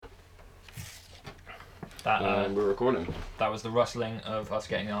We're recording. That was the rustling of us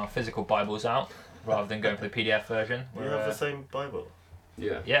getting our physical Bibles out rather than going for the PDF version. We have the same Bible.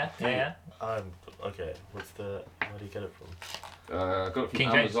 Yeah. Okay. Where do you get it from? I got it from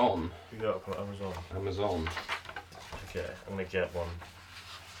King James. Amazon. You got it from Amazon. Amazon. Okay, I'm gonna get one.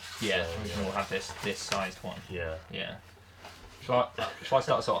 Yeah, So, we can all have this sized one. Yeah. Yeah. Shall I start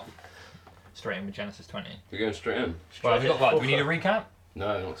us off? Straight in with Genesis 20. We're going straight in. Well, have we got what? Do we need a recap?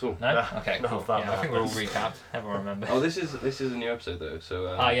 No, not at all. No? Nah, Okay, no, cool. that Yeah, I think we're all happens. recapped. Everyone remember. Oh, this is a new episode though. So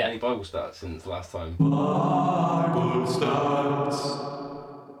yeah. any Bible stats since last time? Bible stats.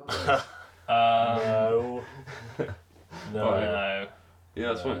 No. No. Alright. No. Yeah,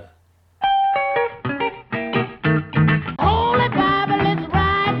 that's fine. Holy Bible is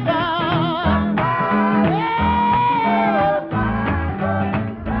right, God.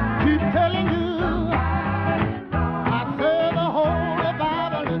 Keep telling you, I say the Holy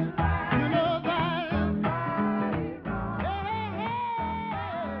Bible is, you know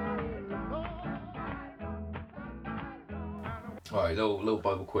Alright, little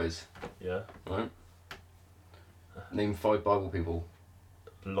Bible quiz. Yeah. Alright. Name 5 Bible people.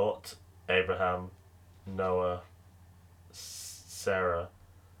 Lot, Abraham, Noah, Sarah,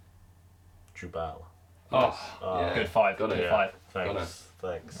 Jubal. Oh, Yeah. good 5. Got it. Good Yeah. 5. Thanks.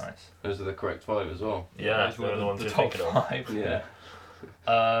 Thanks. Nice. Those are the correct 5 as well. Yeah, Those they're were the ones the you're top thinking of. 5.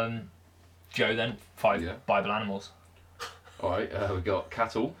 Yeah. Joe then, 5 Yeah. Bible animals. Alright, we got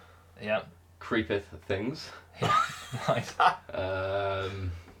cattle, Yeah. creepeth things, Nice.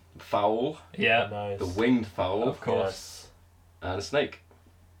 fowl, Yeah. Nice. the winged fowl, Of course. and a snake.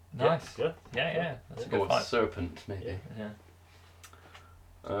 Nice. Yeah. Yeah. That's a Or good 5. serpent, maybe. Yeah.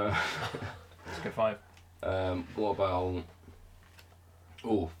 Uh, That's a good 5. what about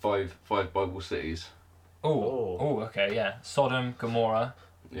 5 Bible cities? Oh, okay, yeah. Sodom, Gomorrah.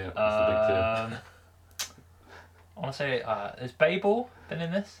 Yeah, that's the big I want to say, has Babel been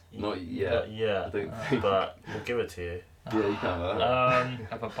in this? Not yet. Yeah. I don't think. But we'll give it to you. Yeah, you can have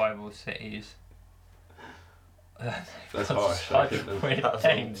that. Other Bible cities. That's harsh. I Such think that's- weird That's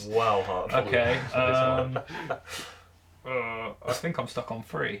names. wow hard. Okay. This I think I'm stuck on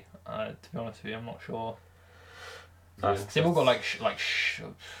 3. To be honest with you, I'm not sure. Yeah. They've all got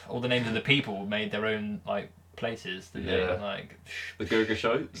all the names of the people made their own places. Didn't they? Yeah. The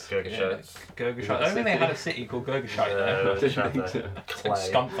Girgashites. Girgashites. Gergershite. Is I that don't think they city? had a city called Gergershite Yeah, though. they had Think the so. clay.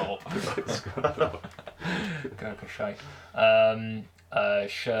 Scunthorpe. Gergershite.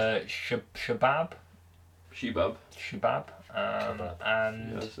 Shabab. Shebab. Shubab. Shabab. Yeah, I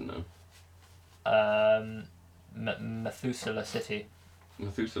And don't know. Methuselah City.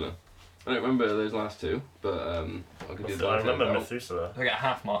 Methuselah. I don't remember those last 2, but I'll give you the I remember benefit of the doubt. Methuselah. I get a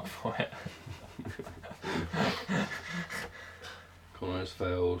half mark for it. Connor's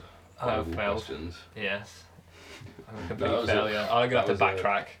failed. Oh, Bible failed. questions. Yes. I'm a That complete was a- failure. I'm gonna have to that was a-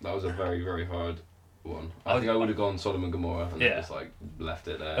 backtrack. That was a very, very hard one. I I think I would have gone Sodom and Gomorrah and Yeah. just left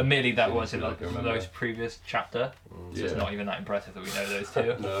it there. Admittedly, that Seems was in like I the remember. most previous chapter, so it's Yeah. not even that impressive that we know those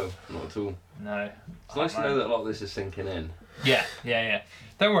 2. No, not at all. No. It's nice to know that a lot of this is sinking in. Yeah.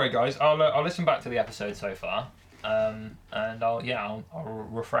 Don't worry, guys. I'll listen back to the episode so far, and I'll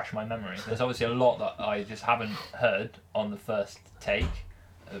refresh my memory. There's obviously a lot that I just haven't heard on the first take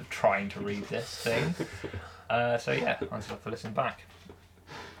of trying to read this thing. So yeah, I'll just have to listen back.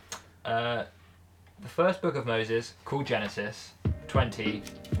 The first book of Moses, called Genesis,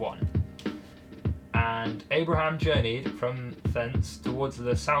 21. And Abraham journeyed from thence towards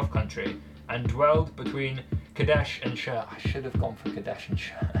the south country, and dwelled between Kadesh and Shur. I should have gone for Kadesh and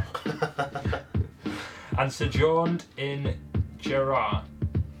Shur. And sojourned in Gerar.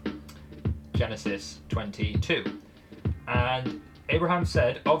 Genesis 22. And Abraham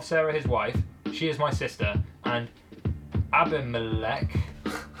said of Sarah his wife, she is my sister, and Abimelech,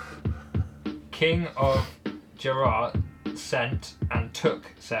 king of Gerar, sent and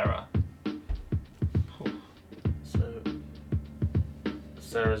took Sarah. So,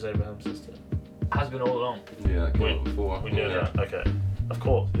 Sarah's Abraham's sister. Has been all along. Yeah, that came up before. We knew that. Okay. Of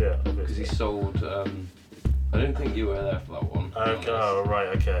course. Yeah. Because Obviously. he sold. I don't think you were there for that one. to be honest. Oh right.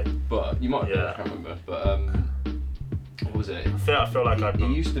 Okay. But you might have been, Yeah. I can't remember. But what was it? I feel like I It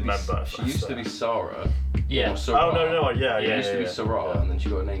used to be. remember. She used to be Sarah. Yeah. Or Sarah. Oh no! Yeah. It used to be Sarah, yeah. and then she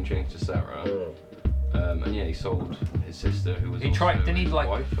got her name changed to Sarah. And yeah, he sold his sister, who was. He tried. also Didn't he his wife,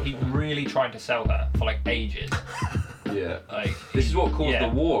 I He think. really tried to sell her for ages. Yeah. Like This is what caused yeah.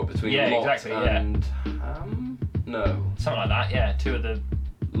 the war between Yeah, Lot exactly, yeah. and Ham. No, something like that. Yeah. 2 of the.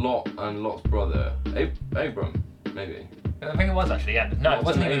 Lot and Lot's brother, Abram, maybe. I think it was actually, yeah. No, it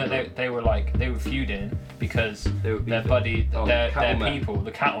wasn't even that Abram. they were feuding because They were their beefing. buddy, Oh, their cattlemen. people,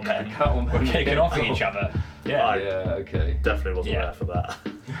 the cattlemen, Cattlemen. were kicking off at each other. Yeah, Yeah, okay. Definitely wasn't Yeah. there for that.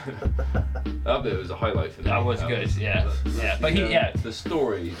 That bit was a highlight for me. that was good. Yeah, yeah. But he, yeah, The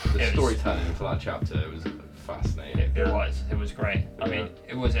story, the It was- storytelling for that chapter was fascinating. it was great. I mean,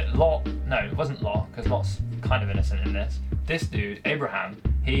 it was Lot. No, it wasn't Lot because Lot's kind of innocent in this. This dude, Abraham,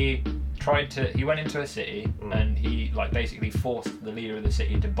 he went into a city and he like basically forced the leader of the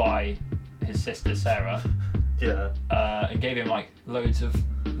city to buy his sister Sarah, Yeah. and gave him like loads of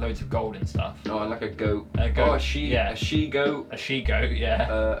gold and stuff. Oh, and like a goat. A goat, Oh, yeah. a she goat, A she goat,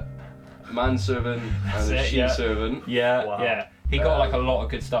 yeah. manservant, That's and a it, she yeah. servant. Yeah, Wow. yeah. He got like a lot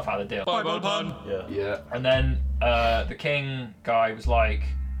of good stuff out of the deal. Bible pun. Yeah. Yeah. And then the king guy was like,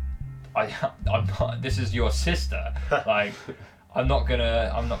 I'm not, this is your sister. Like, I'm not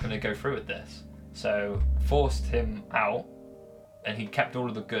gonna go through with this. So forced him out, and he kept all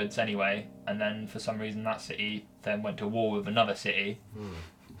of the goods anyway. And then for some reason that city then went to war with another city,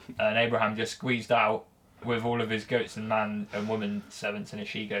 and Abraham just squeezed out with all of his goats and man and woman servants and his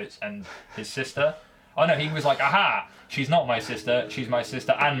she goats and his sister. Oh no, he was like, aha, she's not my sister, she's my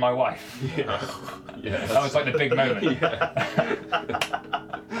sister and my wife. Yeah. That was like the big moment.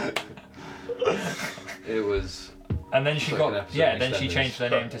 It was. And then she It's like an got, episode yeah, of then she EastEnders. changed her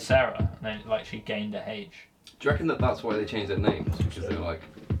name to Sarah. And then like she gained a H. Do you reckon that's why they changed their names? Because they're like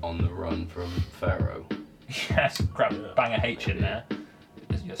on the run from Pharaoh. Yes, bang a H in there.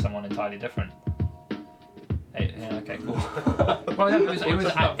 You're someone entirely different. Yeah, okay, cool. Well, yeah,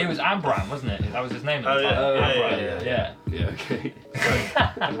 it was Abram, wasn't it? That was his name at the Oh, time. yeah. Abram. Yeah. Yeah. Okay.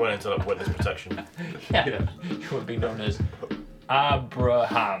 He went into like witness protection. Yeah. He would be known as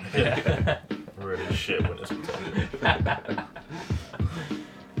Abraham. Yeah. Really shit witness protection.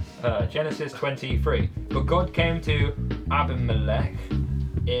 Genesis 23. But God came to Abimelech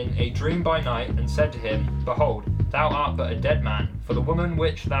in a dream by night and said to him, Behold, thou art but a dead man, for the woman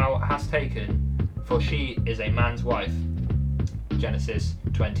which thou hast taken, for she is a man's wife. Genesis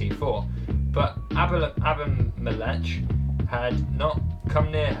 24. But Abimelech had not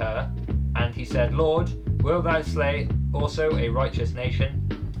come near her, and he said, Lord, wilt thou slay also a righteous nation?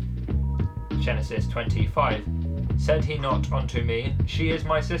 Genesis 25. Said he not unto me, She is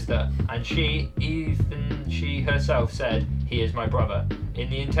my sister, and she, even she herself, said, He is my brother. In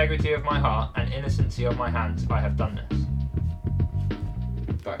the integrity of my heart and innocency of my hands I have done this.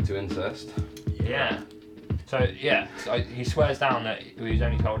 Back to incest. Yeah. So he swears down that he was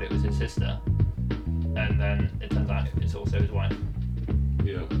only told it was his sister, and then it turns out it's also his wife.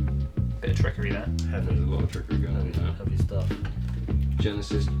 Yeah. Bit of trickery there. There's a lot of trickery going on now. Heavy stuff.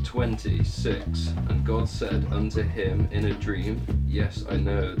 Genesis 26. And God said unto him in a dream, Yes, I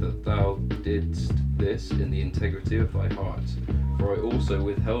know that thou didst this in the integrity of thy heart. For I also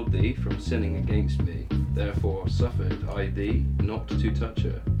withheld thee from sinning against me. Therefore suffered I thee not to touch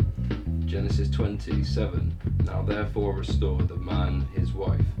her. Genesis 27. Now therefore restore the man his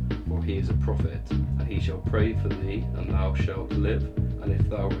wife, for he is a prophet, and he shall pray for thee, and thou shalt live. And if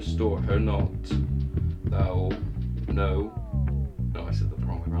thou restore her not, thou know. No, I said that the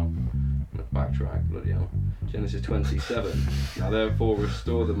wrong way round. I'm gonna backtrack, bloody hell. Genesis 27. Now therefore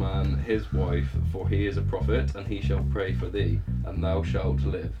restore the man his wife, for he is a prophet, and he shall pray for thee, and thou shalt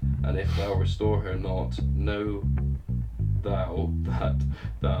live. And if thou restore her not, know thou that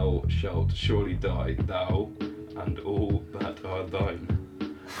thou shalt surely die, thou and all that are thine.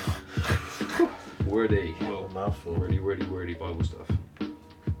 Wordy. Little mouthful. Wordy Bible stuff.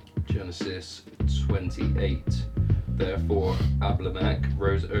 Genesis 28. Therefore Abimelech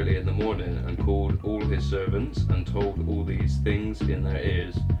rose early in the morning and called all his servants and told all these things in their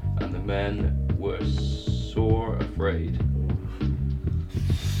ears, and the men were sore afraid.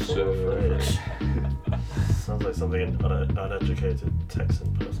 Sore afraid. Sounds like something an uneducated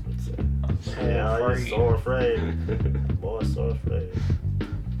Texan person would say. Yeah, I'm so afraid. More so afraid.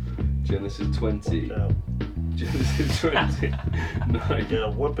 Genesis 20. Watch out. Genesis 20. You get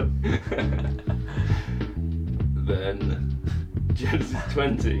a whooping. Then Genesis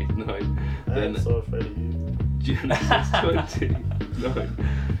 29. I'm Then so afraid of you. Genesis 29.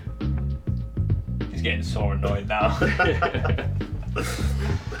 He's getting so annoyed now.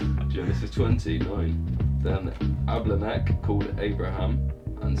 Genesis 29. Then Abimelech called Abraham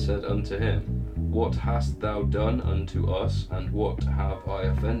and said unto him, What hast thou done unto us, and what have I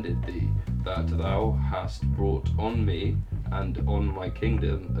offended thee, that thou hast brought on me and on my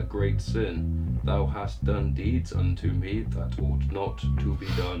kingdom a great sin? Thou hast done deeds unto me that ought not to be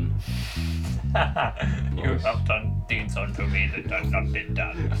done. You have done deeds unto me that have not been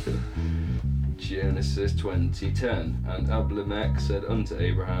done. Genesis 20:10. And Abimelech said unto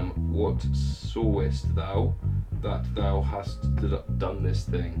Abraham, What sawest thou that thou hast done this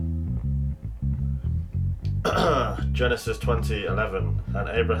thing? Genesis 20:11. And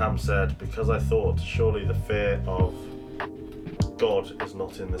Abraham said, Because I thought, surely the fear of God is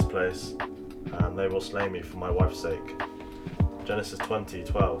not in this place, and they will slay me for my wife's sake. Genesis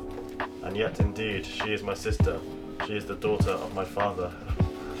 20:12. And yet indeed she is my sister, she is the daughter of my father,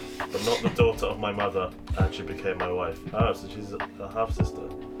 but not the daughter of my mother, and she became my wife. Oh, so she's a half-sister.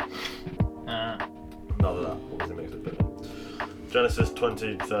 None of that obviously makes it better. Genesis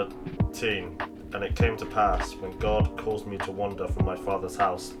 20:13. And it came to pass, when God caused me to wander from my father's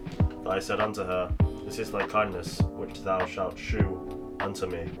house, that I said unto her, This is thy kindness, which thou shalt shew unto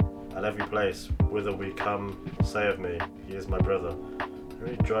me. At every place whither we come, say of me, He is my brother. They're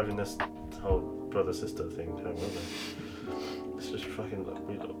really driving this whole brother-sister thing home, aren't they? It's just fucking,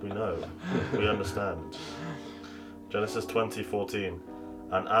 we know, we understand. Genesis 20:14.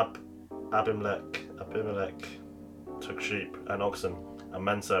 And Abimelech took sheep and oxen and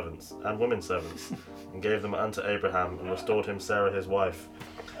men servants and women servants and gave them unto Abraham and restored him Sarah his wife.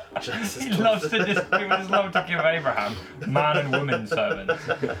 Genesis He loves to just love to give Abraham man and woman servants.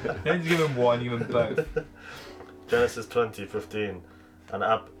 Don't give him one, give him both. Genesis 20:15. And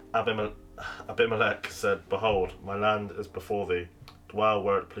Abimelech said, Behold, my land is before thee, dwell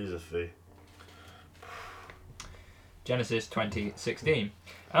where it pleaseth thee. Genesis 20:16.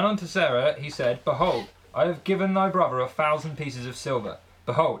 And unto Sarah he said, Behold, I have given thy brother 1,000 pieces of silver.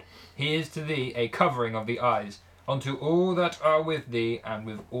 Behold, he is to thee a covering of the eyes, unto all that are with thee, and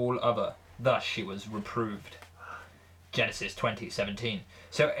with all other. Thus she was reproved. Genesis 20:17.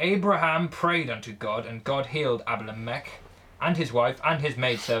 So Abraham prayed unto God, and God healed Abimelech, and his wife, and his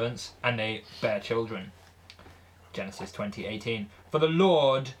maidservants, and they bare children. Genesis 20:18. For the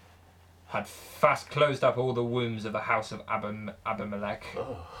Lord had fast closed up all the wombs of the house of Abimelech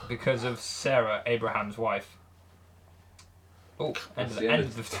because of Sarah, Abraham's wife. Oh, end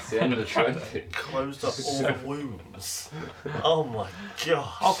of the chapter. Closed up all the wounds. Oh my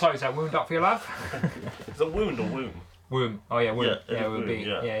god. I'll close that wound up for you, love. Is it wound or womb? Womb. Oh yeah, womb. Yeah, Yeah, it would be. womb,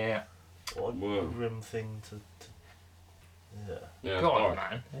 yeah. Yeah. What a Womb. grim thing to yeah. Yeah, it's God, hard.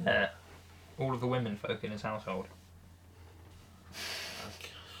 man. Yeah. All of the women folk in his household.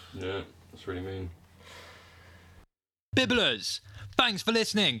 Yeah, that's really mean. Bibblers, thanks for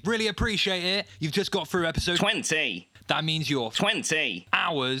listening. Really appreciate it. You've just got through episode 20. That means you're 20.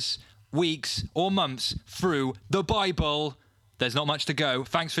 hours, weeks, or months through the Bible. There's not much to go.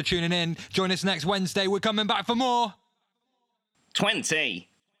 Thanks for tuning in. Join us next Wednesday. We're coming back for more. 20.